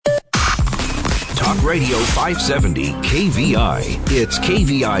Talk Radio 570 KVI. It's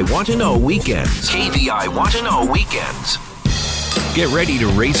KVI Want to Know Weekends. KVI Want to Know Weekends. Get ready to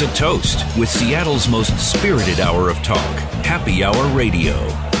raise a toast with Seattle's most spirited hour of talk, Happy Hour Radio.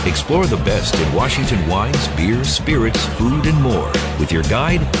 Explore the best in Washington wines, beers, spirits, food, and more with your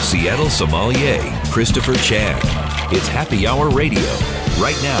guide, Seattle sommelier, Christopher Chan. It's Happy Hour Radio,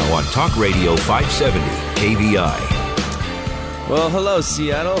 right now on Talk Radio 570 KVI. Well, hello,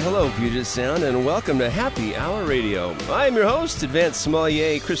 Seattle. Hello, Puget Sound, and welcome to Happy Hour Radio. I'm your host, Advanced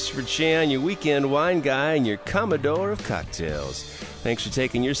Sommelier Christopher Chan, your weekend wine guy and your Commodore of cocktails. Thanks for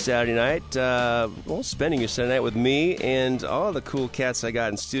taking your Saturday night, spending your Saturday night with me and all the cool cats I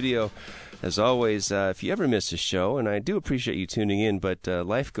got in studio. As always, if you ever miss a show, and I do appreciate you tuning in, but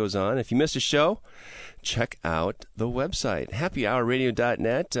life goes on. If you miss a show, check out the website,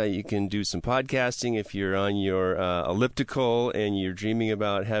 happyhourradio.net. You can do some podcasting if you're on your elliptical and you're dreaming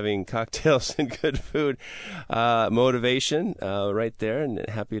about having cocktails and good food. Motivation right there, and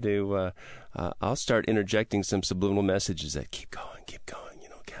happy to... I'll start interjecting some subliminal messages that keep going,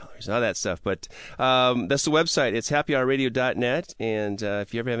 calories, all that stuff. But that's the website. It's happyhourradio.net. And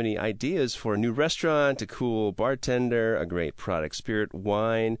if you ever have any ideas for a new restaurant, a cool bartender, a great product, spirit,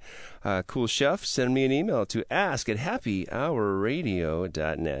 wine, cool chef, send me an email to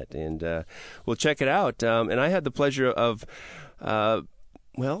ask@happyhourradio.net. And we'll check it out. And I had the pleasure of,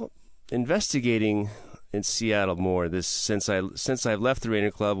 investigating in Seattle more since I've left the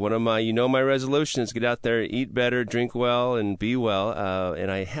Rainier Club. One of my my resolutions: get out there, eat better, drink well, and be well. And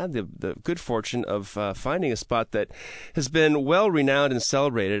I had the good fortune of finding a spot that has been well renowned and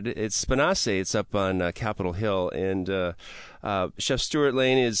celebrated. It's Spinace. It's up on Capitol Hill, and Chef Stuart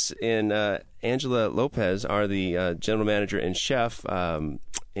Lane and Angela Lopez are the general manager and chef. And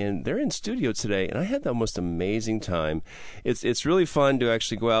they're in studio today, and I had the most amazing time. It's really fun to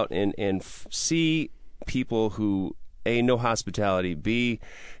actually go out and see people who, A, know hospitality, B,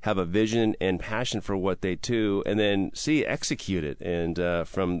 have a vision and passion for what they do, and then C, execute it. And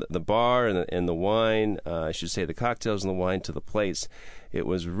from the bar and the wine, I should say the cocktails and the wine to the plates, it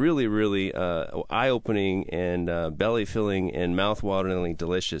was really, really eye-opening and belly-filling and mouth-wateringly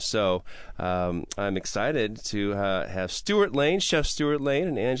delicious. So I'm excited to have Stuart Lane, Chef Stuart Lane,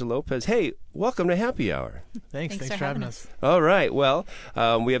 and Angela Lopez. Hey, welcome to Happy Hour. Thanks for having us. All right. Well,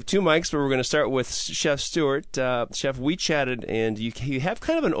 we have two mics, but we're going to start with Chef Stuart. Chef, we chatted, and you have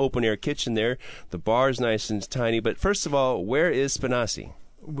kind of an open-air kitchen there. The bar is nice and tiny. But first of all, where is Spinace?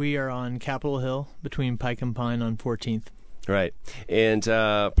 We are on Capitol Hill between Pike and Pine on 14th. Right. And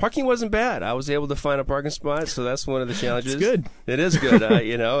parking wasn't bad. I was able to find a parking spot, so that's one of the challenges. It's good. It is good.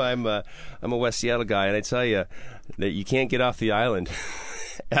 I'm a West Seattle guy, and I tell you that you can't get off the island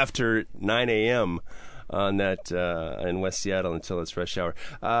after 9 a.m. on that in West Seattle until it's rush hour.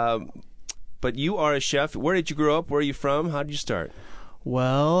 But you are a chef. Where did you grow up? Where are you from? How did you start?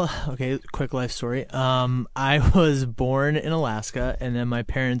 Well, okay, quick life story. I was born in Alaska, and then my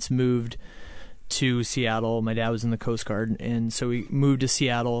parents moved to Seattle. My dad was in the Coast Guard, and so we moved to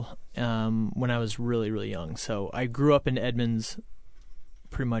Seattle when I was really, really young. So I grew up in Edmonds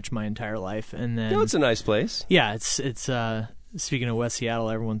pretty much my entire life, and then it's a nice place. Yeah, it's speaking of West Seattle,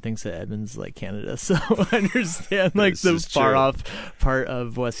 everyone thinks that Edmonds is like Canada, so I understand like the far off part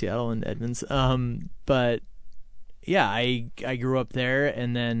of West Seattle and Edmonds. But yeah, I grew up there,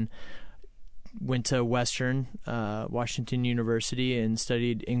 and then went to Western Washington University and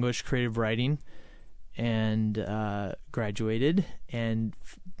studied English creative writing, and graduated, and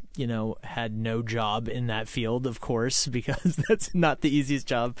had no job in that field, of course, because that's not the easiest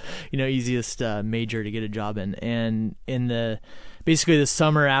job, easiest major to get a job in. And in basically the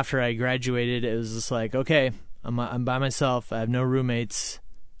summer after I graduated, it was just like, okay, I'm by myself. I have no roommates.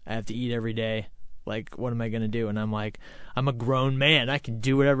 I have to eat every day. Like, what am I going to do? And I'm like, I'm a grown man. I can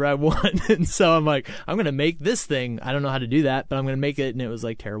do whatever I want. And so I'm like, I'm going to make this thing. I don't know how to do that, but I'm going to make it. And it was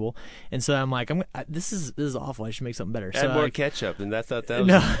like terrible. And so I'm like, this is awful. I should make something better. Add more ketchup. And I thought that was...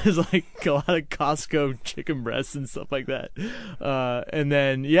 No, it was like a lot of Costco chicken breasts and stuff like that. And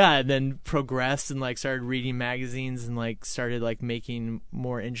then progressed and like started reading magazines and like started like making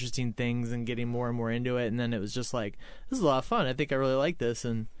more interesting things and getting more and more into it. And then it was just like, this is a lot of fun. I think I really like this.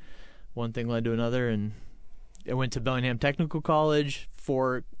 And one thing led to another, and I went to Bellingham Technical College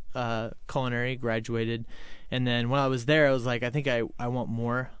for culinary, graduated, and then when I was there, I was like, I think I want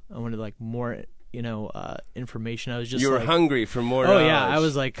more. I wanted like more, information. I was just you were like, hungry for more knowledge. Yeah, I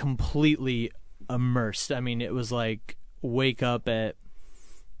was like completely immersed. I mean, it was like wake up at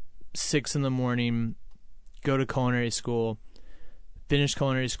 6 a.m, go to culinary school, finish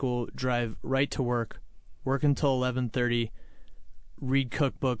culinary school, drive right to work until 11:30. Read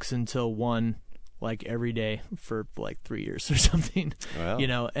cookbooks until 1, like every day for like 3 years or something. Wow. You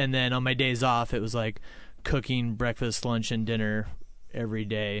know, and then on my days off, it was like cooking breakfast, lunch, and dinner every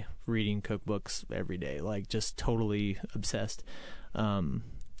day, reading cookbooks every day, like just totally obsessed.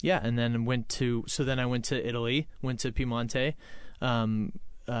 Yeah, and then I went to Italy, went to Piemonte,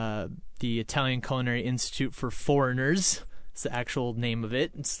 the Italian Culinary Institute for Foreigners. It's the actual name of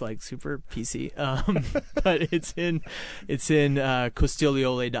it. It's like super PC, but it's in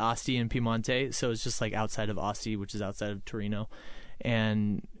Castiglione d'Asti in Piemonte, so it's just like outside of Asti, which is outside of Torino,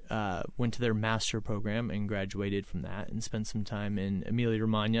 and went to their master program and graduated from that, and spent some time in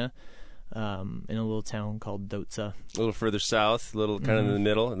Emilia-Romagna, in a little town called Dozza. A little further south, a little kind of in the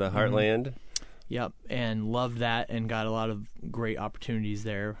middle, in the heartland. Yep, and loved that, and got a lot of great opportunities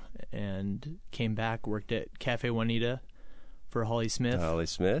there, and came back, worked at Cafe Juanita for Holly Smith.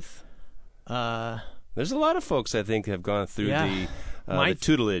 There's a lot of folks, I think, have gone through the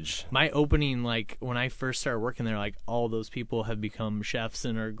tutelage. My opening, like, when I first started working there, like, all those people have become chefs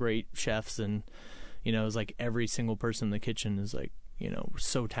and are great chefs, and, you know, it was like every single person in the kitchen is, like, you know,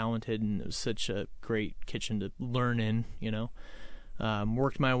 so talented, and it was such a great kitchen to learn in, you know.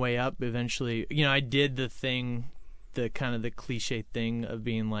 Worked my way up eventually. You know, I did the kind of the cliche thing of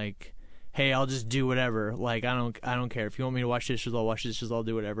being like, hey, I'll just do whatever. Like, I don't care. If you want me to wash dishes, I'll wash dishes. I'll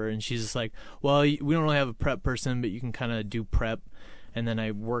do whatever. And she's just like, well, we don't really have a prep person, but you can kind of do prep. And then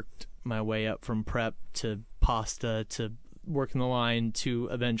I worked my way up from prep to pasta to working the line to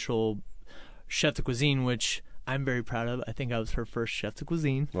eventual chef de cuisine, which I'm very proud of. I think I was her first chef de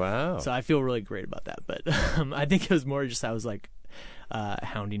cuisine. Wow. So I feel really great about that. But I think it was more just I was like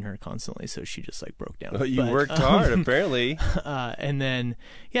hounding her constantly, so she just like broke down. Well, you worked hard, apparently. And then,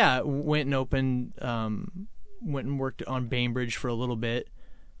 yeah, went and worked on Bainbridge for a little bit,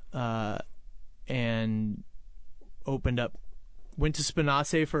 and went to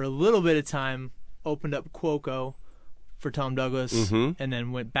Spinace for a little bit of time, opened up Cuoco for Tom Douglas, and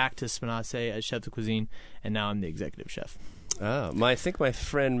then went back to Spinace as chef de cuisine, and now I'm the executive chef. Oh, I think my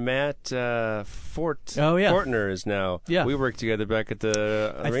friend Matt Fortner is now. Yeah. We worked together back at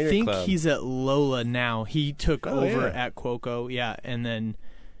the Arena Club. I think he's at Lola now. He took over at Cuoco, and then,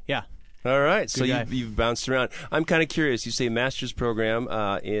 All right, so guy. you've bounced around. I'm kind of curious. You say master's program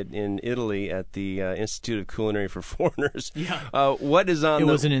in Italy at the Institute of Culinary for Foreigners. Yeah. What is on? It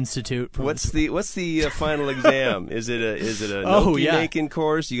was an institute. What's the final exam? Is it a gnocchi making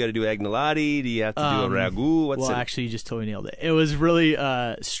course? You got to do agnolotti? Do you have to do a ragu? Actually, you just totally nailed it. It was really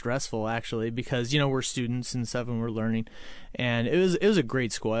stressful, actually, because we're students and stuff, and we're learning. And it was a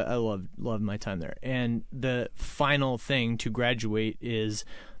great school. I loved my time there. And the final thing to graduate is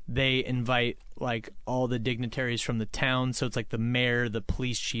they invite like all the dignitaries from the town, so it's like the mayor, the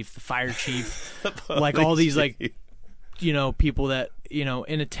police chief, the fire chief, like all these like people that in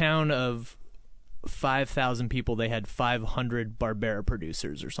a town of 5,000 people, they had 500 Barbera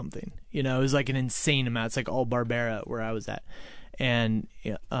producers or something. It was like an insane amount. It's like all Barbera where I was at, and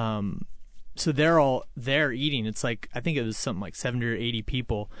so they're all there eating. It's like, I think it was something like 70 or 80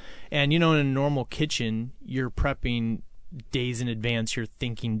 people, and in a normal kitchen, you're prepping days in advance, you're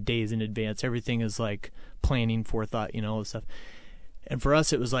thinking days in advance, everything is like planning, forethought, all this stuff. And for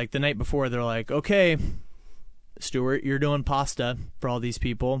us, it was like the night before, they're like, okay, Stuart, you're doing pasta for all these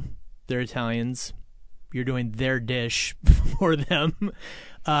people, they're Italians, you're doing their dish for them,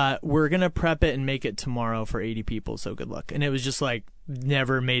 we're gonna prep it and make it tomorrow for 80 people, so good luck. And it was just like,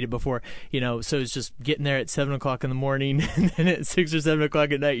 never made it before, so it's just getting there at 7 o'clock in the morning, and then at 6 or 7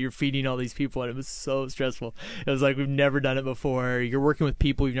 o'clock at night you're feeding all these people, and it was so stressful. It was like, we've never done it before, you're working with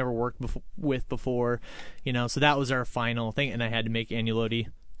people you've never worked with before, so that was our final thing. And I had to make agnolotti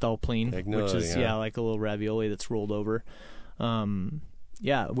thaupline, which is like a little ravioli that's rolled over,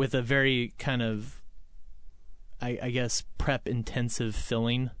 with a very kind of I guess prep intensive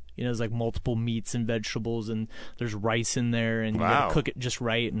filling. There's like multiple meats and vegetables, and there's rice in there, and you gotta cook it just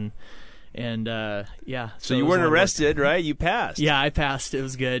right, and So you weren't arrested, right? You passed. Yeah, I passed. It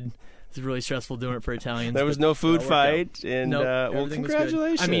was good. It was really stressful doing it for Italians. There was no food fight, and well,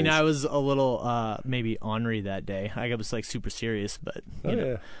 congratulations. I mean, I was a little maybe ornery that day. I was like super serious, but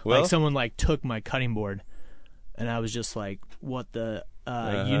like someone like took my cutting board, and I was just like, "What the."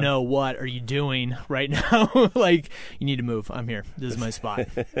 What are you doing right now? Like, you need to move. I'm here. This is my spot.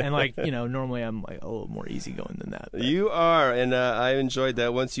 And like, normally I'm like a little more easygoing than that. But. You are, and I enjoyed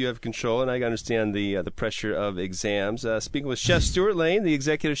that. Once you have control, and I understand the pressure of exams. Speaking with Chef Stuart Lane, the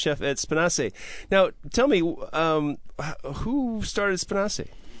executive chef at Spinace. Now, tell me, who started Spinace?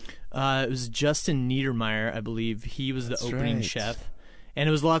 It was Justin Niedermeyer, I believe. He was the opening chef, and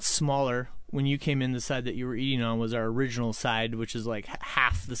it was a lot smaller. when you came in, the side that you were eating on was our original side, which is like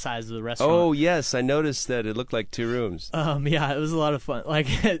half the size of the restaurant. Oh, yes. I noticed that it looked like 2 rooms. Yeah, it was a lot of fun. Like,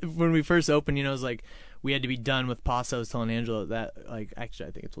 when we first opened, it was like, we had to be done with pasta. I was telling Angela that, like, actually,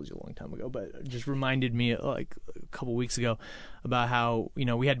 I think I told you a long time ago, but it just reminded me, like, a couple weeks ago about how,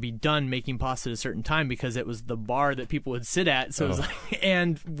 we had to be done making pasta at a certain time because it was the bar that people would sit at. So it was like,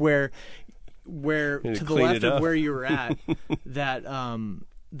 and where to the left of where you were at, that,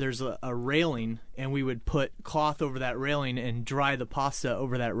 there's a railing, and we would put cloth over that railing and dry the pasta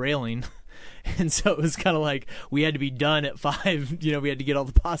over that railing. And so it was kind of like we had to be done at 5. We had to get all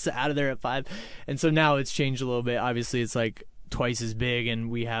the pasta out of there at 5. And so now it's changed a little bit. Obviously, it's like twice as big, and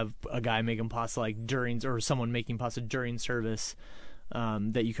we have a guy making pasta like during, or someone making pasta during service,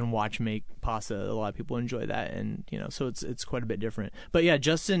 that you can watch make pasta. A lot of people enjoy that, and so it's quite a bit different. But yeah,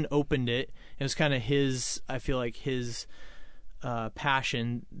 Justin opened it. It was kind of his, I feel like his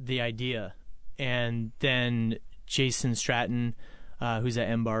passion, the idea, and then Jason Stratton, who's at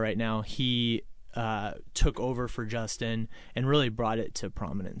M Bar right now, he took over for Justin and really brought it to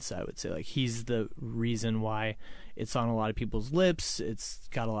prominence. I would say, like, he's the reason why it's on a lot of people's lips. It's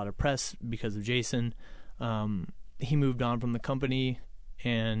got a lot of press because of Jason. He moved on from the company,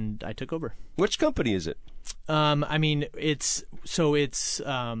 and I took over. Which company is it? It's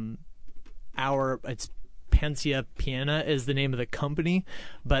Pancia Piana is the name of the company,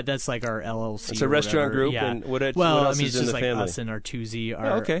 but that's like our LLC. It's a restaurant group. Yeah. And what else it's is in just the like family? Us and Artusi,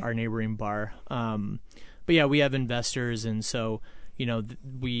 our neighboring bar. But yeah, we have investors, and so he has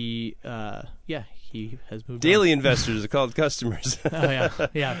moved. Daily on. Investors are called customers. Oh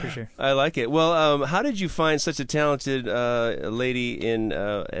yeah, for sure. I like it. Well, how did you find such a talented lady in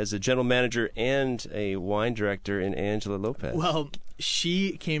as a general manager and a wine director in Angela Lopez? Well,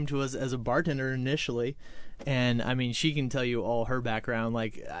 she came to us as a bartender initially, and she can tell you all her background.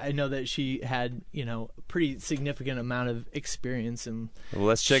 Like, I know that she had a pretty significant amount of experience, and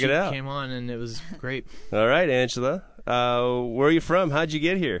let's check it out. Came on, and it was great. All right, Angela. Where are you from? How'd you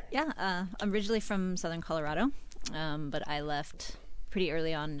get here? Yeah, I'm originally from Southern Colorado, but I left pretty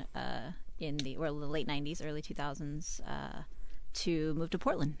early on in the late 90s, early 2000s to move to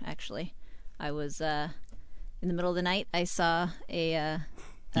Portland, actually. I was in the middle of the night. I saw a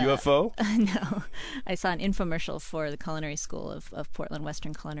UFO? No. I saw an infomercial for the culinary school of Portland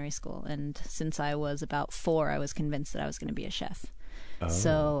Western Culinary School, and since I was about 4, I was convinced that I was going to be a chef. Oh.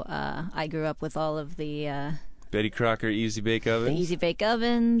 So I grew up with all of the Betty Crocker Easy Bake Ovens? The Easy Bake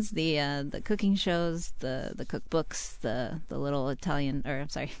Ovens, the cooking shows, the cookbooks, the little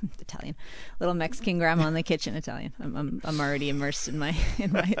little Mexican grandma in the kitchen Italian. I'm already immersed in my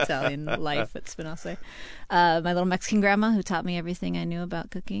Italian life at Spinace. My little Mexican grandma who taught me everything I knew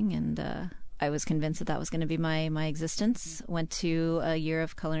about cooking, and I was convinced that was going to be my existence. Went to a year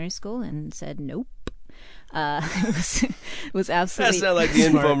of culinary school and said nope. It was absolutely. That's not like the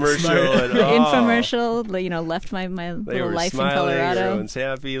infomercial at all. Infomercial, left my little life in Colorado. Everyone's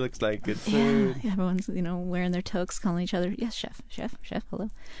happy. Looks like good food. Yeah, everyone's wearing their toques, calling each other, yes, chef, hello.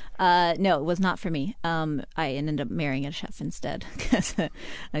 No, it was not for me. I ended up marrying a chef instead because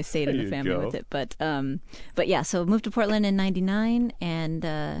I stayed in the family with it. But yeah, so moved to Portland in '99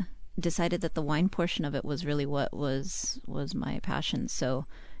 and decided that the wine portion of it was really what was my passion. So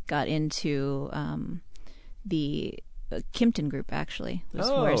got into the Kimpton Group, actually, was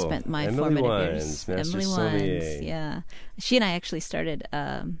where I spent my formative years. Emily Wines, yeah. She and I actually started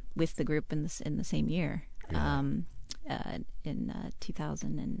with the group in the same year, in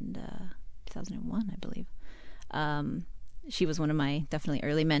 2001, I believe. She was one of my definitely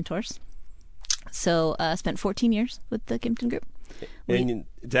early mentors. So spent 14 years with the Kimpton Group. And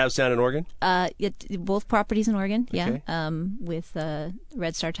that's down in Oregon? Both properties in Oregon, yeah. Okay. With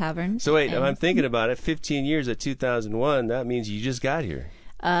Red Star Tavern. So wait, I'm thinking about it. 15 years at 2001. That means you just got here.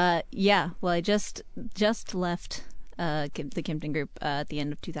 Yeah. Well, I just left the Kimpton Group at the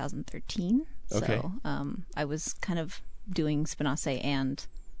end of 2013. Okay. So I was kind of doing Spinace and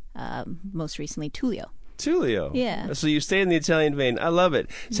most recently Tullio. Yeah. So you stayed in the Italian vein. I love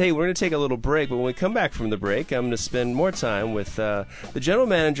it. So, hey, we're going to take a little break, but when we come back from the break, I'm going to spend more time with the general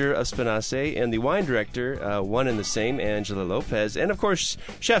manager of Spinace and the wine director, one and the same, Angela Lopez, and, of course,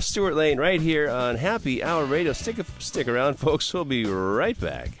 Chef Stuart Lane right here on Happy Hour Radio. Stick around, folks. We'll be right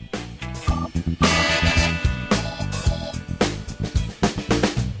back.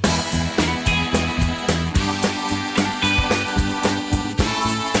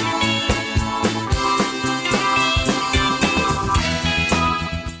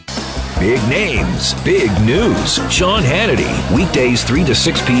 Big names, big news. Sean Hannity, weekdays 3 to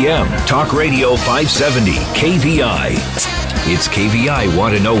 6 p.m. Talk Radio 570, KVI. It's KVI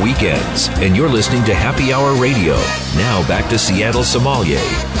Want to Know Weekends, and you're listening to Happy Hour Radio. Now back to Seattle sommelier,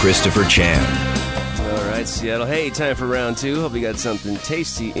 Christopher Chan. All right, Seattle. Hey, time for round two. Hope you got something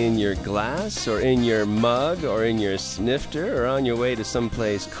tasty in your glass or in your mug or in your snifter or on your way to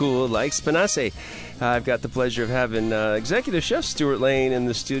someplace cool like Spinace. I've got the pleasure of having Executive Chef Stuart Lane in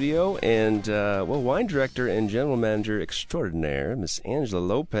the studio and, wine director and general manager extraordinaire, Miss Angela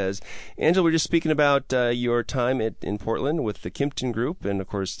Lopez. Angela, we're just speaking about your time in Portland with the Kimpton Group, and, of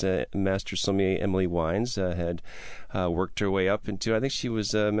course, Master Sommelier Emily Wines had worked her way up into, I think she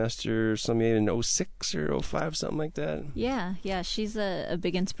was Master Sommelier in 06 or 05, something like that. Yeah, she's a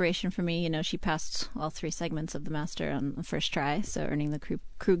big inspiration for me. You know, she passed all 3 segments of the Master on the first try, so earning the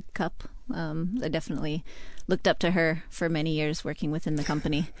Krug Cup. I definitely looked up to her for many years working within the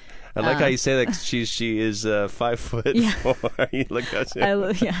company. I like how you say that. She is 5 foot. Yeah. 4. You looked up to her.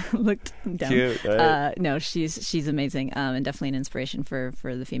 Looked down. Cute. Right. No, she's amazing, and definitely an inspiration for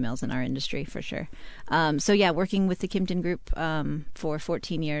the females in our industry for sure. Working with the Kimpton Group for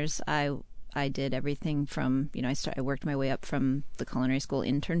 14 years, I did everything from, I worked my way up from the culinary school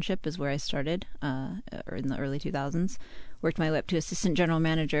internship is where I started in the early 2000s. Worked my way up to assistant general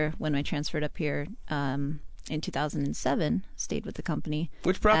manager when I transferred up here in 2007. Stayed with the company.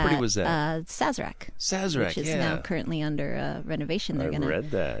 Which property was that? Sazerac. Sazerac, which is now currently under renovation. I read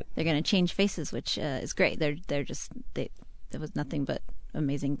that. They're going to change faces, which is great. There was nothing but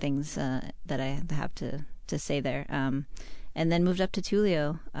amazing things that I have to say there. And then moved up to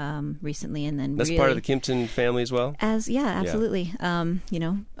Tullio recently, and then that's really, part of the Kimpton family as well. Absolutely.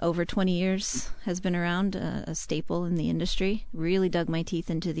 Yeah. Over 20 years has been around, a staple in the industry. Really dug my teeth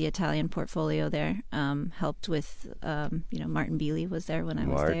into the Italian portfolio there. Helped with, Martin Beely was there when I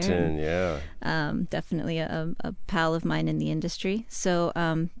was there. Martin, yeah. Definitely a pal of mine in the industry. So.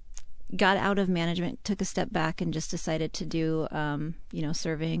 Got out of management, took a step back, and just decided to do,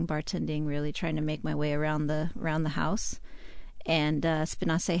 serving, bartending, really trying to make my way around the house. And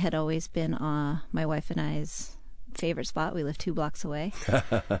Spinace had always been my wife and I's favorite spot. We live 2 blocks away,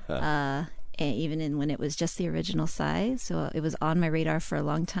 even when it was just the original size. So it was on my radar for a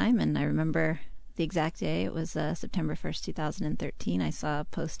long time. And I remember the exact day. It was September 1st, 2013. I saw a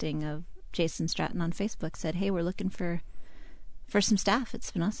posting of Jason Stratton on Facebook, said, "Hey, we're looking for some staff at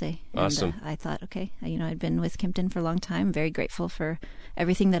Spinace." Awesome. And I thought, okay, I'd been with Kimpton for a long time, very grateful for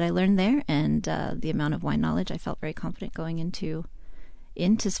everything that I learned there, and the amount of wine knowledge. I felt very confident going into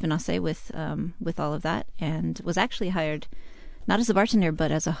Spinace with all of that, and was actually hired not as a bartender,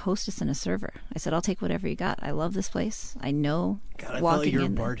 but as a hostess and a server. I said, I'll take whatever you got. I love this place. I know. God, I felt like you were a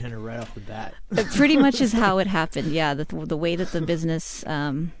bartender right off the bat. It pretty much is how it happened. Yeah, the way that the business.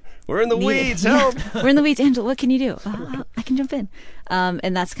 We're in the weeds. Help! We're in the weeds. Angela, what can you do? I can jump in.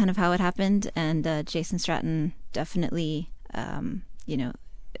 And that's kind of how it happened. And Jason Stratton definitely,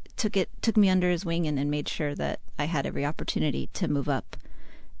 took me under his wing and made sure that I had every opportunity to move up.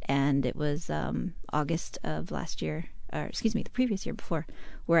 And it was August of last year, the previous year before,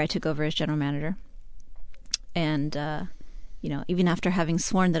 where I took over as general manager. And even after having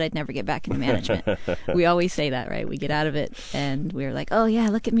sworn that I'd never get back into management. We always say that, right? We get out of it and we're like, oh yeah,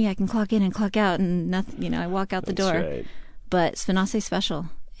 look at me. I can clock in and clock out and nothing, I walk out the door. Right. But Spinace's special,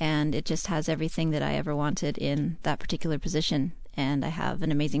 and it just has everything that I ever wanted in that particular position. And I have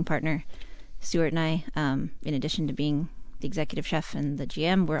an amazing partner, Stuart, and I, in addition to being the executive chef and the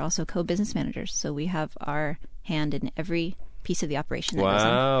GM, we're also co-business managers. So we have our hand in every piece of the operation.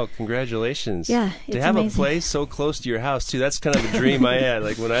 Wow, congratulations. Yeah, it's to have amazing. a place so close to your house too, that's kind of a dream I had.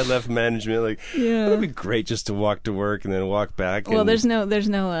 Like when I left management, it would be great just to walk to work and then walk back. Well, there's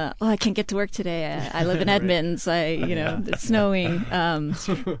no I can't get to work today. I live in Edmonds. It's snowing. Pull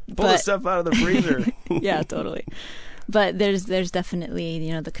the stuff out of the freezer. Yeah, totally. But there's definitely,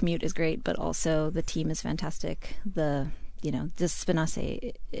 the commute is great, but also the team is fantastic. This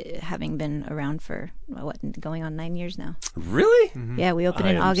Spinace, having been around for, going on 9 years now. Really? Mm-hmm. Yeah, we opened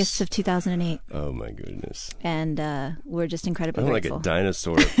in August of 2008. Oh, my goodness. And we're just incredibly grateful. I'm like a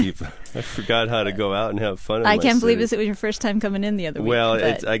dinosaur. I forgot how to go out and have fun. I can't believe it was your first time coming in the other week. Well,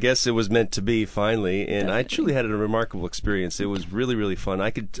 I guess it was meant to be, finally. And definitely. I truly had a remarkable experience. It was really, really fun. I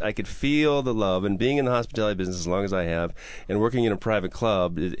could feel the love. And being in the hospitality business as long as I have, and working in a private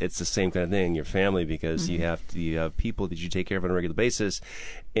club, it's the same kind of thing. Your family, because mm-hmm. you have people that you take care of on a regular basis,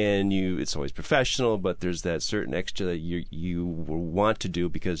 and it's always professional, but there's that certain extra that you want to do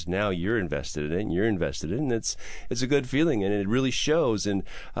because now you're invested in it and you're invested in it, and it's a good feeling, and it really shows. And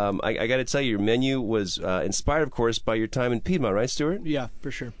I got to tell you, your menu was inspired, of course, by your time in Piedmont, right, Stuart? Yeah,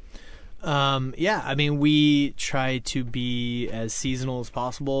 for sure. We try to be as seasonal as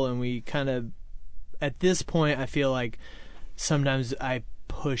possible, and we kind of, at this point, I feel like sometimes I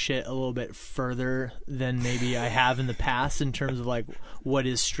push it a little bit further than maybe I have in the past in terms of like what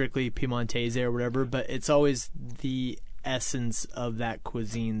is strictly Piemontese or whatever, but it's always the essence of that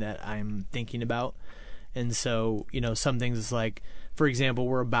cuisine that I'm thinking about. And so, some things is like, for example,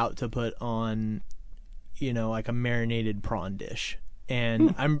 we're about to put on, like a marinated prawn dish.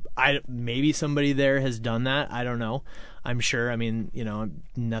 And maybe somebody there has done that. I don't know. I'm sure. I mean,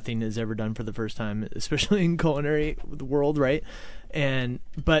 nothing is ever done for the first time, especially in culinary world, right?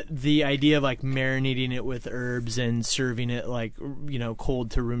 But the idea of like marinating it with herbs and serving it like,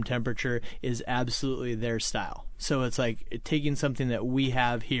 cold to room temperature is absolutely their style. So it's like taking something that we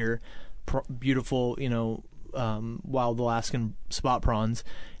have here, beautiful, wild Alaskan spot prawns,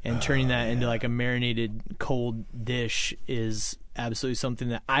 and turning that into like a marinated cold dish is absolutely something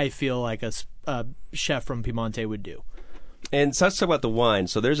that I feel like a chef from Piemonte would do. And so let's talk about the wine.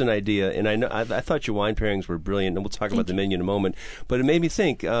 So there's an idea, and I thought your wine pairings were brilliant, and we'll talk about the menu in a moment. But it made me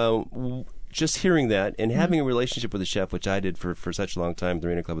think, just hearing that and having a relationship with the chef, which I did for such a long time at the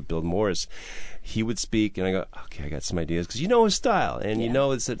Rainier Club with Bill Morris, he would speak, and I go, okay, I got some ideas, because his style, and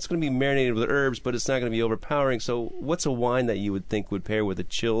it's going to be marinated with herbs, but it's not going to be overpowering. So what's a wine that you would think would pair with a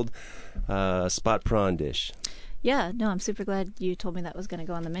chilled spot prawn dish? Yeah, no, I'm super glad you told me that was going to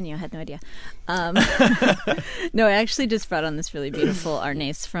go on the menu. I had no idea. No, I actually just brought on this really beautiful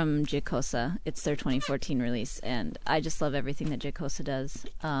Arnese from Giacosa. It's their 2014 release, and I just love everything that Giacosa does.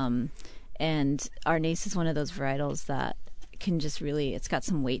 And Arnese is one of those varietals that can just really, it's got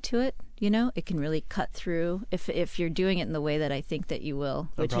some weight to it, it can really cut through if you're doing it in the way that I think that you will,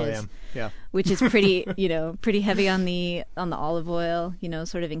 which is pretty, pretty heavy on the olive oil,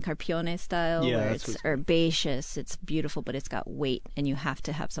 sort of in Carpione style, where it's herbaceous, it's beautiful, but it's got weight, and you have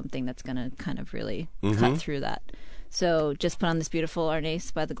to have something that's going to kind of really cut through that. So just put on this beautiful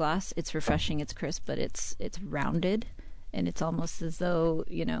Arnese by the glass. It's refreshing, it's crisp, but it's rounded. And it's almost as though,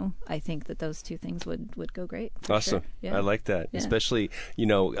 I think that those two things would go great. Awesome. Sure. Yeah. I like that. Yeah. Especially,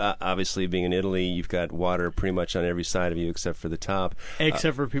 obviously being in Italy, you've got water pretty much on every side of you except for the top.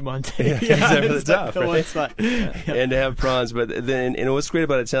 Except for Piemonte. Except for the top, right? Yeah. And to have prawns. But then, and what's great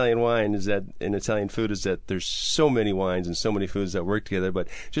about Italian wine is that, in Italian food, is that there's so many wines and so many foods that work together. But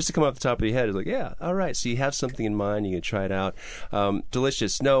just to come off the top of your head, it's like, yeah, all right. So you have something in mind. You can try it out.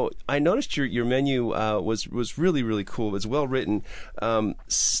 Delicious. No, I noticed your menu was really, really cool. It's well written.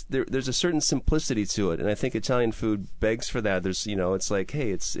 There's a certain simplicity to it, and I think Italian food begs for that. There's, it's like, hey,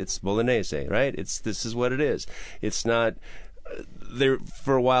 it's bolognese, right? This is what it is. It's not. There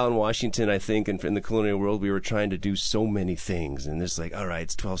for a while in Washington, I think, and in the culinary world, we were trying to do so many things, and there's like, all right,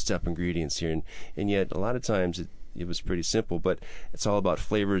 it's 12-step ingredients here, and yet a lot of times it was pretty simple, but it's all about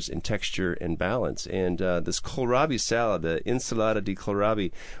flavors and texture and balance. And this kohlrabi salad, the insalata di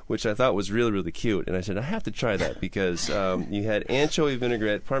kohlrabi, which I thought was really, really cute. And I said, I have to try that because you had anchovy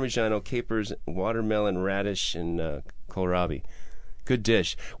vinaigrette, Parmigiano, capers, watermelon, radish, and kohlrabi. Good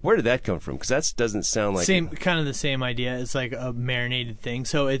dish. Where did that come from? Because that doesn't sound like kind of the same idea. It's like a marinated thing.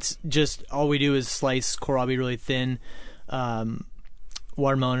 So it's just all we do is slice kohlrabi really thin,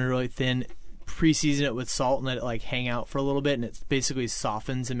 watermelon really thin, pre-season it with salt and let it like hang out for a little bit, and it basically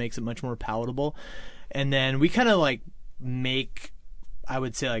softens and makes it much more palatable. And then we kind of like make, I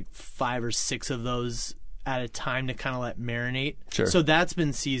would say, like 5 or 6 of those at a time to kind of let marinate. Sure. So that's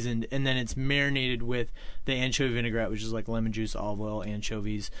been seasoned, and then it's marinated with the anchovy vinaigrette, which is like lemon juice, olive oil,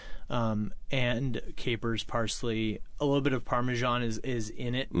 anchovies, and capers, parsley. A little bit of Parmesan is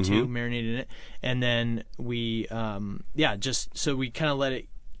in it too, marinated in it. And then we, just so we kind of let it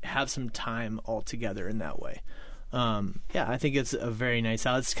have some time all together in that way. I think it's a very nice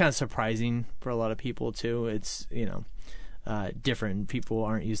salad. It's kind of surprising for a lot of people too. It's different. People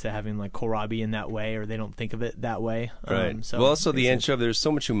aren't used to having like kohlrabi in that way, or they don't think of it that way. Right. So well, also the anchovy. There's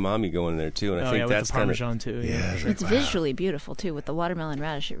so much umami going in there too, and I think that's with the Parmesan too. Yeah, it's visually beautiful too with the watermelon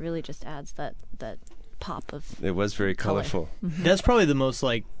radish. It really just adds that pop of. It was very colorful. Mm-hmm. That's probably the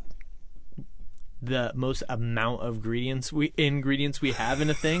most amount of ingredients we have in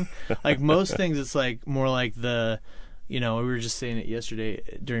a thing. Like most things, it's like more like we were just saying it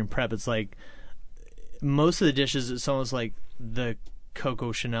yesterday during prep. It's like most of the dishes, it's almost like the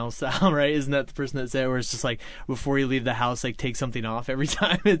Coco Chanel style, right? Isn't that the person that said it, where it's just like before you leave the house, like take something off every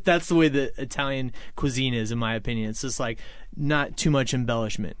time? That's the way the Italian cuisine is, in my opinion. It's just like not too much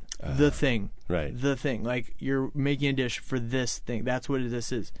embellishment. The thing. Like you're making a dish for this thing. That's what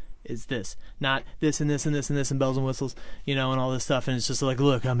this is. It's this, not this and this and this and this and bells and whistles, and all this stuff. And it's just like,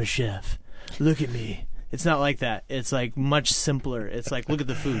 look, I'm a chef. Look at me. It's not like that. It's like much simpler. It's like, look at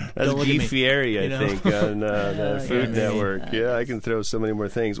the food. That's Guy Fieri, I think, on the Food Network. Yeah, I can throw so many more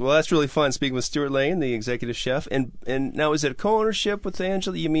things. Well, that's really fun. Speaking with Stuart Lane, the executive chef, and now is it co-ownership with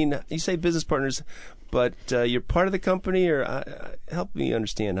Angela? You mean, you say business partners, but you're part of the company, or help me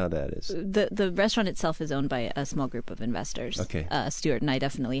understand how that is. The restaurant itself is owned by a small group of investors. Okay. Stuart and I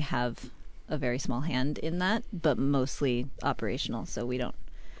definitely have a very small hand in that, but mostly operational. So we're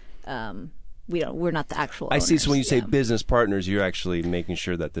not the actual owners. I see. So when you say business partners, you're actually making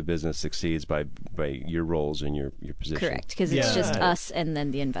sure that the business succeeds by your roles and your position. Correct, because it's just us and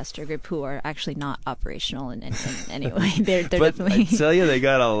then the investor group who are actually not operational in any way. They're but definitely. I tell you, they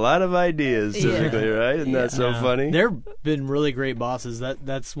got a lot of ideas typically, right? Isn't that so funny? They've been really great bosses.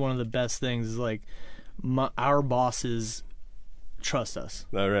 That's one of the best things. Is like our bosses trust us.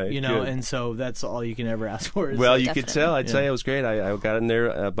 All right. Good. And so that's all you can ever ask for. Well, you could tell. I tell you, it was great. I got in there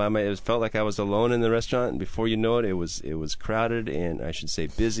it felt like I was alone in the restaurant, and before you know it, it was crowded, and I should say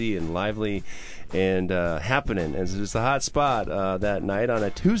busy and lively, and happening. And it was the hot spot that night on a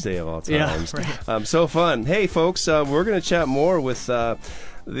Tuesday of all times. Yeah, right. So fun. Hey, folks, we're going to chat more with.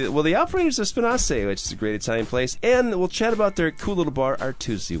 The operators of Spinace, which is a great Italian place, and we'll chat about their cool little bar,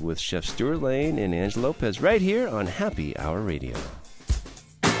 Artusi, with Chef Stuart Lane and Angela Lopez right here on Happy Hour Radio.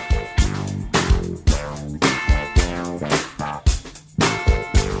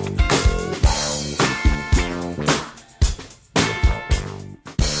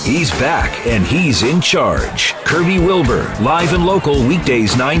 He's back, and he's in charge. Kirby Wilbur, live and local,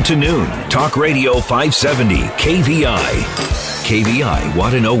 weekdays 9 to noon. Talk Radio 570, KVI. KVI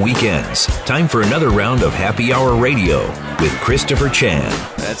Want to Know Weekends. Time for another round of Happy Hour Radio with Christopher Chan.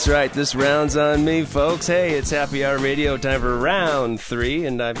 That's right. This round's on me, folks. Hey, it's Happy Hour Radio. Time for round 3,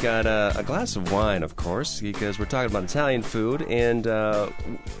 and I've got a glass of wine, of course, because we're talking about Italian food, and a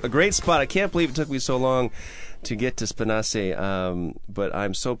great spot. I can't believe it took me so long to get to Spinace, but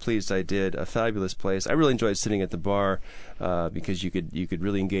I'm so pleased I did. A fabulous place. I really enjoyed sitting at the bar because you could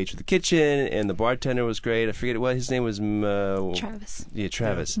really engage with the kitchen, and the bartender was great. I forget what his name was. Travis. Yeah,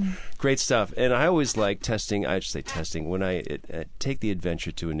 Travis. Mm-hmm. Great stuff. And I always like testing. I should say testing. When I take the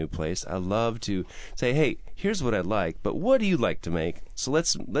adventure to a new place, I love to say, hey, here's what I like, but what do you like to make? So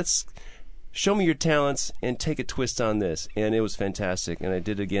let's show me your talents and take a twist on this. And it was fantastic. And I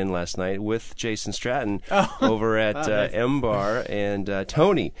did it again last night with Jason Stratton over at M Bar and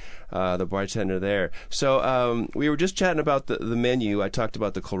Tony, the bartender there. So we were just chatting about the menu. I talked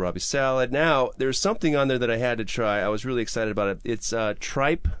about the kohlrabi salad. Now, there's something on there that I had to try. I was really excited about it. It's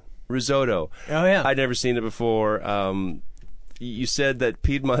tripe risotto. Oh, yeah. I'd never seen it before. You said that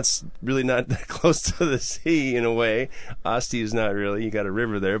Piedmont's really not that close to the sea in a way. Asti is not really. You got a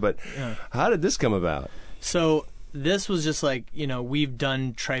river there. But how did this come about? So this was just like, we've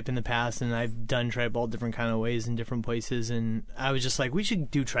done tripe in the past, and I've done tripe all different kind of ways in different places. And I was just like, we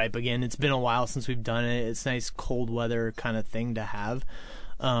should do tripe again. It's been a while since we've done it. It's nice cold weather kind of thing to have.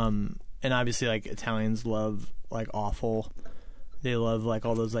 And obviously, like, Italians love, like, offal. They love, like,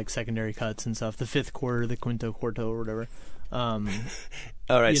 all those, like, secondary cuts and stuff. The fifth quarter, the quinto quarto, or whatever. All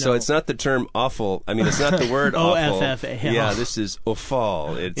right, so it's not the term awful. I mean, it's not the word awful. O-F-F-A. Yeah, this is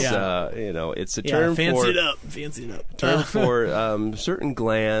offal. It's it's a term fancy for it up. Term for certain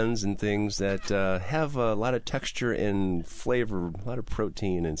glands and things that have a lot of texture and flavor, a lot of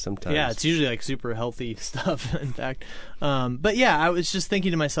protein, and sometimes it's usually like super healthy stuff. In fact, but yeah, I was just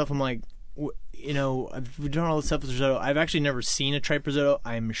thinking to myself, I'm like, I've done all this stuff with risotto. I've actually never seen a tripe risotto.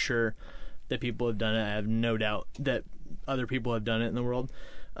 I'm sure that people have done it. I have no doubt that other people have done it in the world.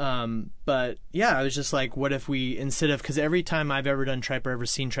 But yeah, I was just like, what if we, instead of, because every time I've ever done tripe or ever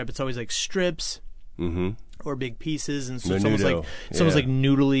seen tripe, it's always like strips or big pieces, and so it's almost like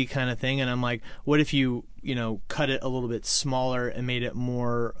noodly kind of thing. And I'm like, what if you cut it a little bit smaller and made it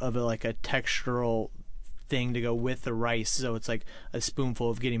more of like a textural thing to go with the rice, so it's like a spoonful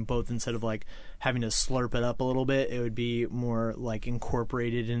of getting both, instead of like having to slurp it up a little bit. It would be more like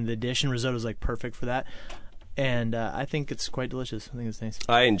incorporated into the dish, and risotto's like perfect for that. And I think it's quite delicious. I think it's nice.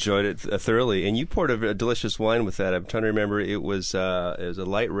 I enjoyed it thoroughly. And you poured a delicious wine with that. I'm trying to remember. It was a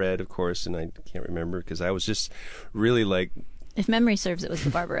light red, of course, and I can't remember because I was just really like... If memory serves, it was the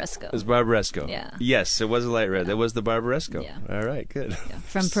Barbaresco. It was Barbaresco. Yeah. Yes, it was a light red. That was the Barbaresco. Yeah. All right, good. Yeah.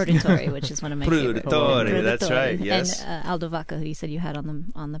 From Produttore, which is one of my favorites. Produttore, that's right, yes. And Aldo Vaca, who you said you had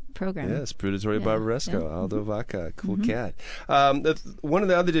on the program. Yes, Produttore Barbaresco, Aldo Vaca, cool cat. One of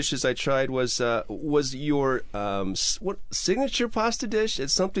the other dishes I tried was your what signature pasta dish?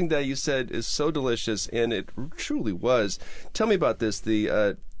 It's something that you said is so delicious, and it truly was. Tell me about this,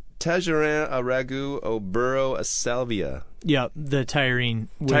 the Tajarin, a ragu, o burro, a salvia. Yeah, the Tyrene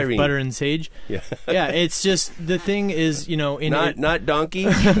with butter and sage. Yeah, yeah. It's just the thing is, not donkey.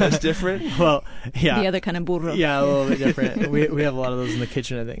 That's different. Well, yeah, the other kind of burro. Yeah, a little bit different. we have a lot of those in the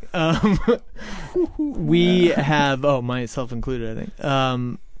kitchen, I think. We have myself included, I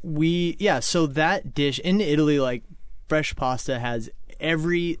think. So that dish in Italy, like fresh pasta, has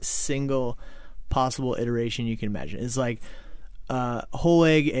every single possible iteration you can imagine. It's like whole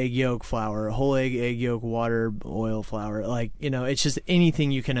egg yolk flour, whole egg yolk water oil flour, like it's just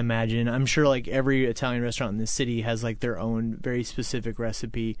anything you can imagine. I'm sure like every Italian restaurant in the city has like their own very specific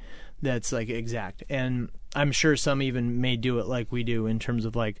recipe that's like exact, and I'm sure some even may do it like we do in terms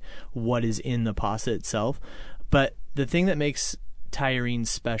of like what is in the pasta itself. But the thing that makes Tyrene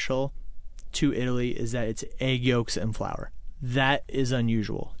special to Italy is that it's egg yolks and flour. That is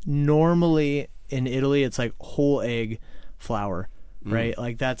unusual. Normally in Italy it's like whole egg flour, right?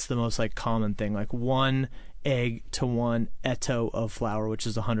 Like that's the most like common thing, like 1 egg to 1 etto of flour, which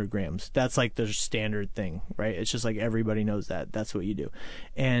is 100 grams. That's like the standard thing, right? It's just like everybody knows that's what you do.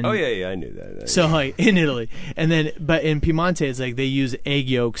 And I knew that. So like in Italy, and then but in Piemonte it's like they use egg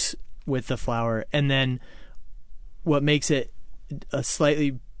yolks with the flour, and then what makes it a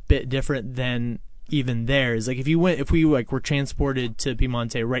slightly bit different than even there is like if we were transported to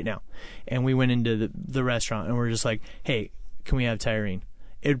Piemonte right now and we went into the restaurant and we're just like, hey, can we have Tyrene?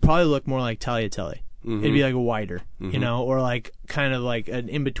 It'd probably look more like tagliatelle. Mm-hmm. It'd be like a wider, or like kind of like an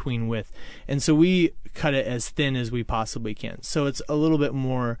in-between width. And so we cut it as thin as we possibly can. So it's a little bit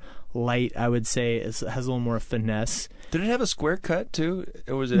more light, I would say. It has a little more finesse. Did it have a square cut too?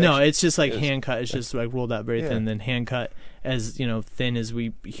 Or was it no, it's just like hand cut. It's just like rolled out very thin, then hand cut as thin as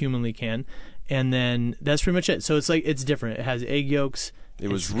we humanly can. And then that's pretty much it. So it's like it's different. It has egg yolks. It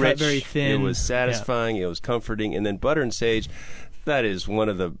was rich. Very thin. It was satisfying. Yeah. It was comforting. And then butter and sage. That is one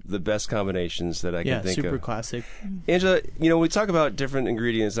of the best combinations that I can think of. Yeah, super classic. Angela, we talk about different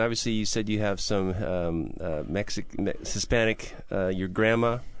ingredients. Obviously, you said you have some Hispanic, your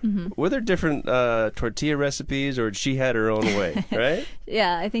grandma. Mm-hmm. Were there different tortilla recipes, or she had her own way, right?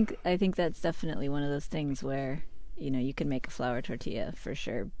 Yeah, I think that's definitely one of those things where you can make a flour tortilla for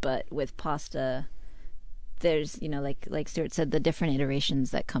sure, but with pasta, there's like Stuart said, the different iterations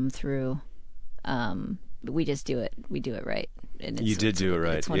that come through. We just do it. We do it right. And you did do it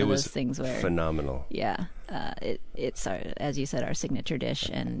right. It's one of those things where phenomenal. Yeah, it's our, as you said, our signature dish,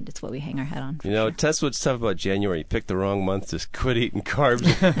 and it's what we hang our hat on. That's what's tough about January. You pick the wrong month to quit eating carbs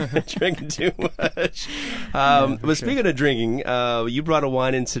and drinking too much. But speaking of drinking, you brought a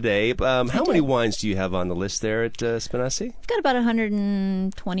wine in today. How many wines do you have on the list there at Spinassi? I've got about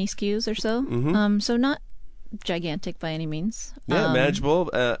 120 SKUs or so. Mm-hmm. So not gigantic by any means. Yeah, manageable.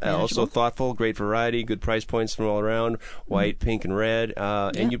 Also thoughtful, great variety, good price points from all around, white, pink, and red.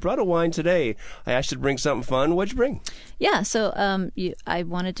 And you brought a wine today. I asked you to bring something fun. What'd you bring? Yeah, so I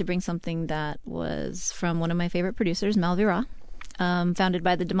wanted to bring something that was from one of my favorite producers, Malvirà, founded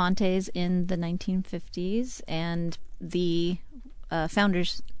by the De Montes in the 1950s. And the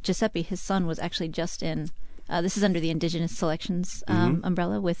founders, Giuseppe, his son, was actually just in... this is under the Indigenous Selections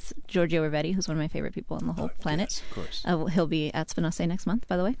umbrella with Giorgio Rivetti, who's one of my favorite people on the whole planet. Yes, of course. He'll be at Spinassi next month,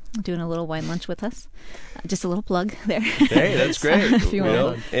 by the way, doing a little wine lunch with us. Just a little plug there. Hey, that's great.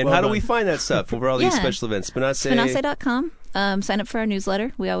 And how do we find that stuff over all these special events? Spinassi.com. Sign up for our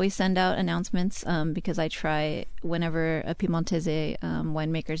newsletter. We always send out announcements because I try, whenever a Piemontese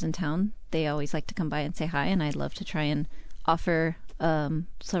winemaker's in town, they always like to come by and say hi, and I'd love to try and offer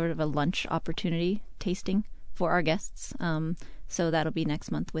sort of a lunch opportunity tasting for our guests. So that'll be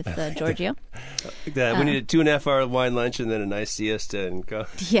next month with Giorgio. We need a 2.5-hour wine lunch and then a nice siesta and go.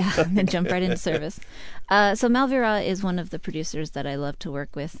 Yeah, and then jump right into service. So Malvirà is one of the producers that I love to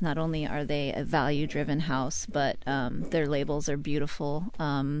work with. Not only are they a value-driven house, but their labels are beautiful.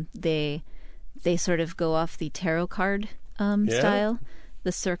 They sort of go off the tarot card style.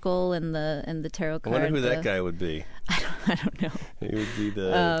 The circle and the tarot card. I wonder who that guy would be. I don't know. He would be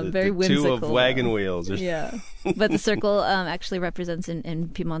the very whimsical, two of wagon wheels. Yeah, but the circle actually represents in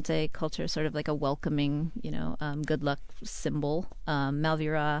Piemonte culture sort of like a welcoming, good luck symbol.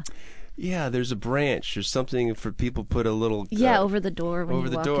 Malvirà. Yeah, there's a branch. There's something for people put a little over the door when you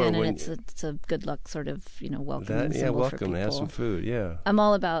walk in, and it's a good luck sort of welcoming symbol welcome for people. Have some food. Yeah, I'm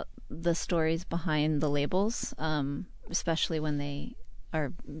all about the stories behind the labels, especially when they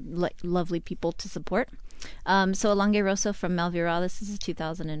are lovely people to support. So Langhe Rosso from Malvirà, this is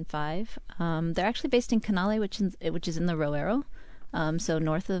 2005. They're actually based in Canale, which is in the Roero, so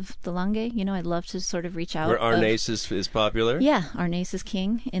north of the Langhe. I'd love to sort of reach out. Where Arnase is popular? Yeah, Arnase is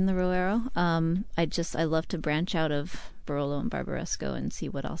king in the Roero. I love to branch out of Barolo and Barbaresco, and see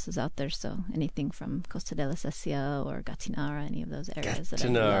what else is out there. So anything from Costa della Sassia or Gattinara, any of those areas.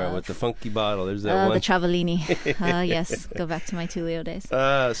 Gattinara with the funky bottle. There's that one. The Travellini. Yes, go back to my Tullio days.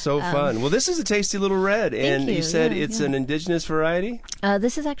 So fun. Well, this is a tasty little red, and you said it's an indigenous variety?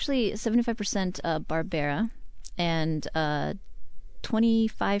 This is actually 75% Barbera and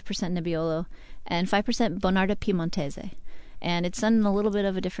 25% Nebbiolo and 5% Bonarda Piemontese. And it's done in a little bit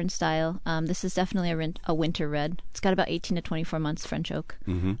of a different style. This is definitely a winter red. It's got about 18 to 24 months French oak.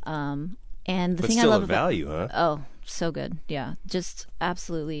 Mm-hmm. And the but thing still I love a value, huh? Oh, so good. Yeah, just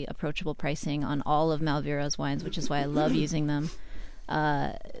absolutely approachable pricing on all of Malveira's wines, which is why I love using them.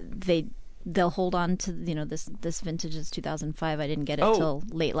 They'll hold on to this vintage is 2005. I didn't get it till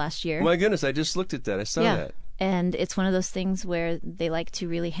late last year. My goodness, I just looked at that. I saw that. And it's one of those things where they like to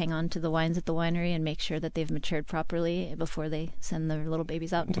really hang on to the wines at the winery and make sure that they've matured properly before they send their little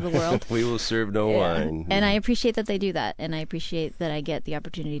babies out into the world. We will serve no wine. And I appreciate that they do that. And I appreciate that I get the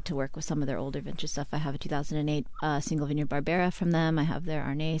opportunity to work with some of their older vintage stuff. I have a 2008 single vineyard Barbera from them. I have their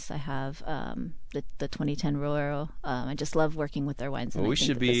Arnase. I have the 2010 Roero. I just love working with their wines. And we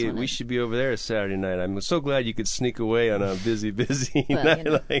should be over there Saturday night. I'm so glad you could sneak away on a busy night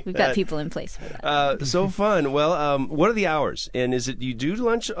like we've got people in place for that. So fun. Well, what are the hours? And is it you do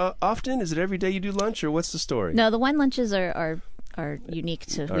lunch often? Is it every day you do lunch, or what's the story? No, the wine lunches are unique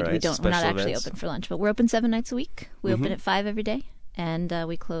to. We're not actually open for lunch, but we're open 7 nights a week. We open at 5 every day, and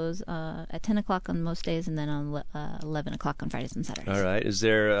we close at 10 o'clock on most days, and then on 11 o'clock on Fridays and Saturdays. All right. Is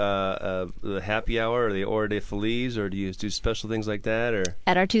there the happy hour or the Hora de Feliz, or do you do special things like that? Or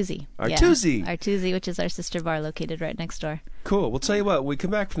at Artusi. Artusi, which is our sister bar located right next door. Cool. We'll tell you what. We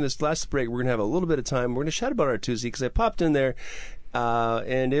come back from this last break. We're going to have a little bit of time. We're going to chat about Artusi because I popped in there.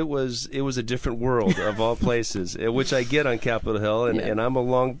 And it was a different world of all places, which I get on Capitol Hill, and I'm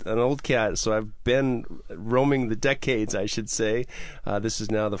an old cat, so I've been roaming the decades, I should say. This is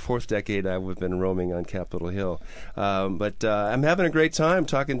now the 4th decade I've been roaming on Capitol Hill, but I'm having a great time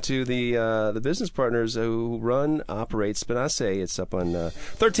talking to the business partners who operate Spinace. It's up on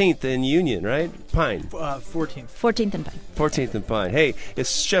 13th and Union, right? Pine. 14th and Pine. 14th and Pine. Hey,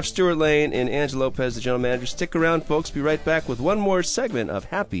 it's Chef Stuart Lane and Angela Lopez, the general manager. Stick around, folks. Be right back with one more segment of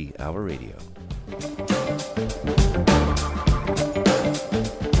Happy Hour Radio.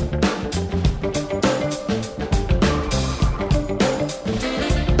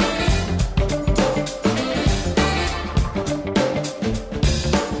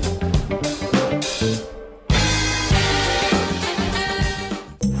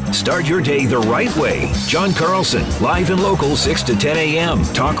 Start your day the right way. John Carlson, live and local, 6 to 10 a.m.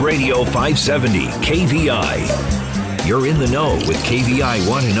 Talk Radio 570, KVI. You're in the know with KVI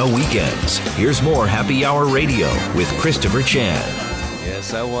Want to Know Weekends. Here's more Happy Hour Radio with Christopher Chan.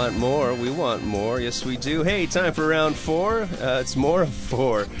 Yes, I want more. We want more. Yes, we do. Hey, time for round 4. It's more of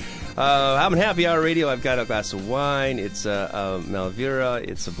 4. I'm in Happy Hour Radio. I've got a glass of wine. It's Malveira.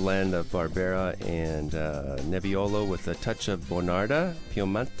 It's a blend of Barbera and Nebbiolo with a touch of Bonarda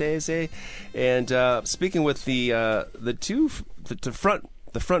Piemontese. And speaking with the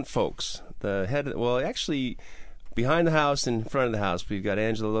front folks, the head. Well, actually, behind the house and in front of the house, we've got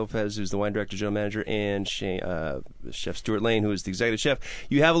Angela Lopez, who's the wine director, general manager, and Chef Stuart Lane, who is the executive chef.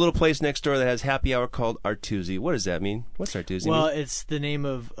 You have a little place next door that has happy hour called Artusi. What does that mean? What's Artusi mean? Well, it's the name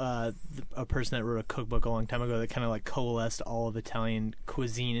of a person that wrote a cookbook a long time ago that kind of like coalesced all of Italian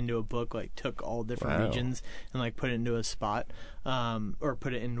cuisine into a book, like took all different regions and like put it into a spot, or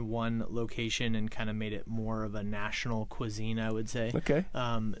put it in one location and kind of made it more of a national cuisine, I would say. Okay.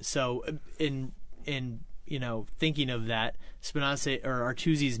 So in thinking of that, Spinace or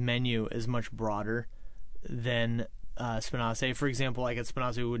Artusi's menu is much broader than Spinace. For example, like at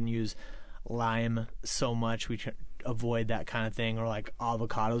Spinace, we wouldn't use lime so much. We avoid that kind of thing, or like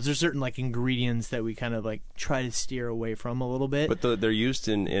avocados. There's certain like ingredients that we kind of like try to steer away from a little bit. But they're used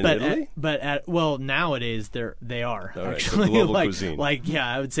in Italy. Nowadays they are all right, actually so global like cuisine. Like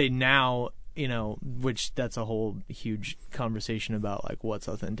I would say now. Which that's a whole huge conversation about like what's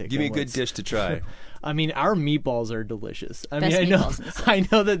authentic. Give me a good dish to try. I mean, our meatballs are delicious. I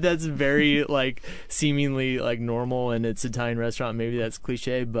know that that's very like seemingly like normal and it's Italian restaurant. Maybe that's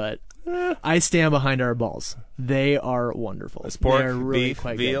cliche, but I stand behind our balls. They are wonderful. It's pork, they're really beef,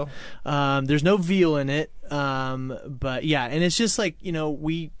 quite veal. Good. There's no veal in it, but yeah, and it's just like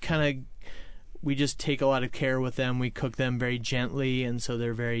we just take a lot of care with them. We cook them very gently, and so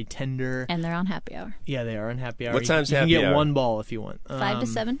they're very tender. And they're on happy hour. Yeah, they are on happy hour. What time's happy hour? You can get one ball if you want. 5 to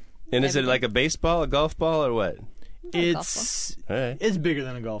 7. And is it like a baseball, a golf ball, or what? It's bigger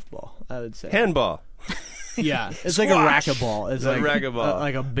than a golf ball, I would say. Handball. Yeah, it's Squash! like a racquetball. It's like a racquetball.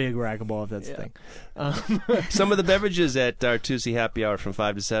 Like a big racquetball, if that's the thing. Some of the beverages at our Tuesday happy hour from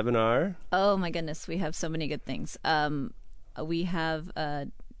 5 to 7 are? Oh my goodness, we have so many good things. We have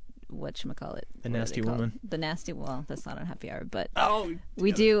whatchamacallit? The Nasty Woman. The Nasty, well, that's not on happy hour, but Oh,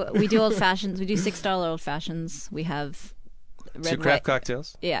 we do old fashions. We do $6 old fashions. We have craft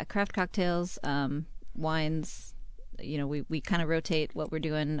cocktails? Yeah, craft cocktails, wines. You know, we kind of rotate what we're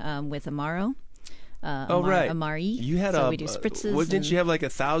doing with Amaro. Right. Amari. You had we do spritzes. Didn't you have like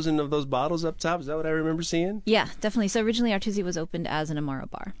 1,000 of those bottles up top? Is that what I remember seeing? Yeah, definitely. So originally our Tuesday was opened as an Amaro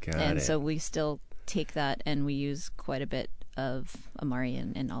bar. Got it. So we still take that and we use quite a bit of Amari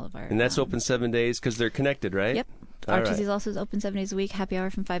in all of our... And that's open 7 days because they're connected, right? Yep. Our Tuesdays also is open 7 days a week, happy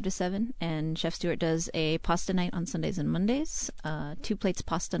hour from 5 to 7. And Chef Stuart does a pasta night on Sundays and Mondays. 2 plates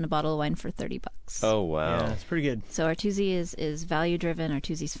pasta and a bottle of wine for $30. Oh, wow. Yeah, it's pretty good. So our Tuesday is value driven. Our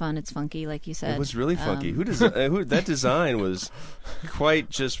Tuesday's fun. It's funky, like you said. It was really funky. That design was quite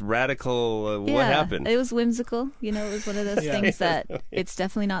just radical. What happened? It was whimsical. You know, it was one of those things that it's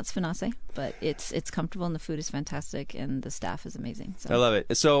definitely not Spinace, but it's comfortable and the food is fantastic and the staff is amazing. So. I love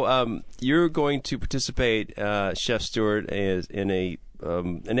it. So you're going to participate, Chef Stuart, is in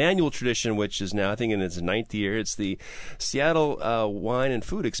an annual tradition, which is now, I think, in its 9th year. It's the Seattle Wine and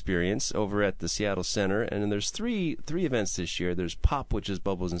Food Experience over at the Seattle Center. And then there's three events this year. There's Pop, which is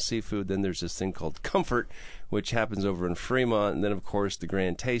Bubbles and Seafood. Then there's this thing called Comfort, which happens over in Fremont. And then, of course, the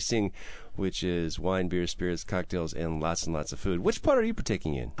Grand Tasting, which is wine, beer, spirits, cocktails, and lots of food. Which part are you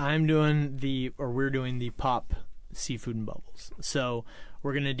partaking in? We're doing the Pop Seafood and Bubbles. So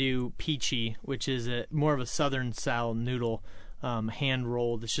we're going to do Peachy, which is more of a southern style noodle, hand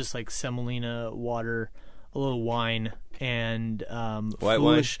rolled. It's just like semolina, water, a little wine, and white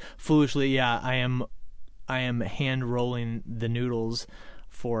wine. Foolishly, yeah, I am hand rolling the noodles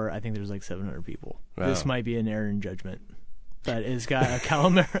for, I think there's like 700 people. Wow. This might be an error in judgment. But it's got a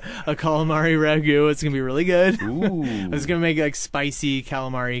calamari ragu. It's gonna be really good. Ooh. It's gonna make like spicy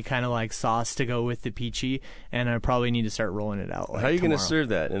calamari kind of like sauce to go with the peachy, and I probably need to start rolling it out. How are you gonna serve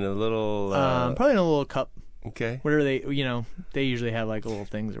that? In a little? Probably in a little cup. Okay. Whatever they usually have like little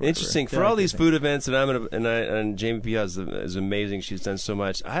things. Or interesting. For all these food events, and Jamie P. is amazing. She's done so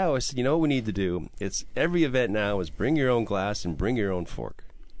much. I always said, what we need to do? It's every event now is bring your own glass and bring your own fork.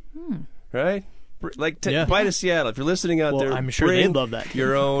 Right. Like Bite of Seattle. If you're listening out there, I'm sure bring they'd love that.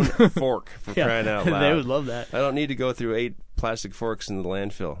 Your own fork for crying out loud. They would love that. I don't need to go through 8 plastic forks in the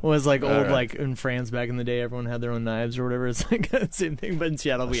landfill. Well, it's like old, like in France back in the day, everyone had their own knives or whatever. It's like the same thing, but in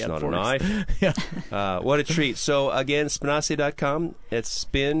Seattle we had forks. Not a knife. Yeah. What a treat. So again, Spinace.com. It's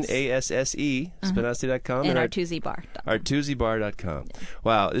spin, A-S-S-E, Spinace.com. And artusibar.com. Artusibar.com.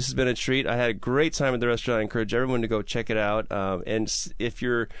 Wow, this has been a treat. I had a great time at the restaurant. I encourage everyone to go check it out. And if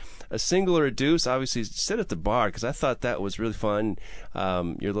you're a single or a deuce, obviously sit at the bar, because I thought that was really fun.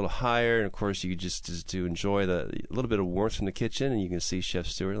 You're a little higher, and of course you just to enjoy a little bit of warmth from the kitchen, and you can see Chef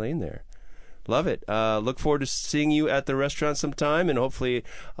Stuart Lane there. Love it. Look forward to seeing you at the restaurant sometime, and hopefully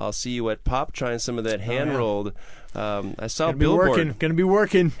I'll see you at Pop trying some of that hand rolled. I saw a billboard. Gonna be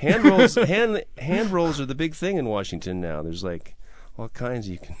working. Hand rolls. hand rolls are the big thing in Washington now. There's like all kinds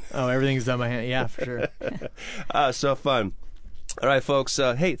you can. Oh, everything's done by hand. Yeah, for sure. So fun. All right, folks.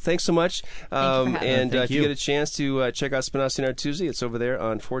 Hey, thanks so much. And if you get a chance to check out Spinace on our Tuesday, it's over there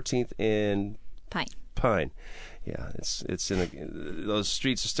on 14th and Pine. Yeah, it's in those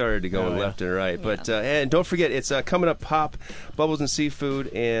streets have started to go left and right. But and don't forget, it's coming up. Pop, Bubbles and Seafood,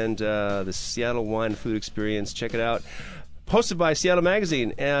 and the Seattle Wine and Food Experience. Check it out. Hosted by Seattle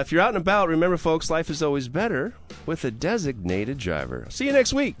Magazine. If you're out and about, remember, folks, life is always better with a designated driver. See you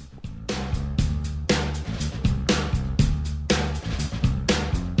next week.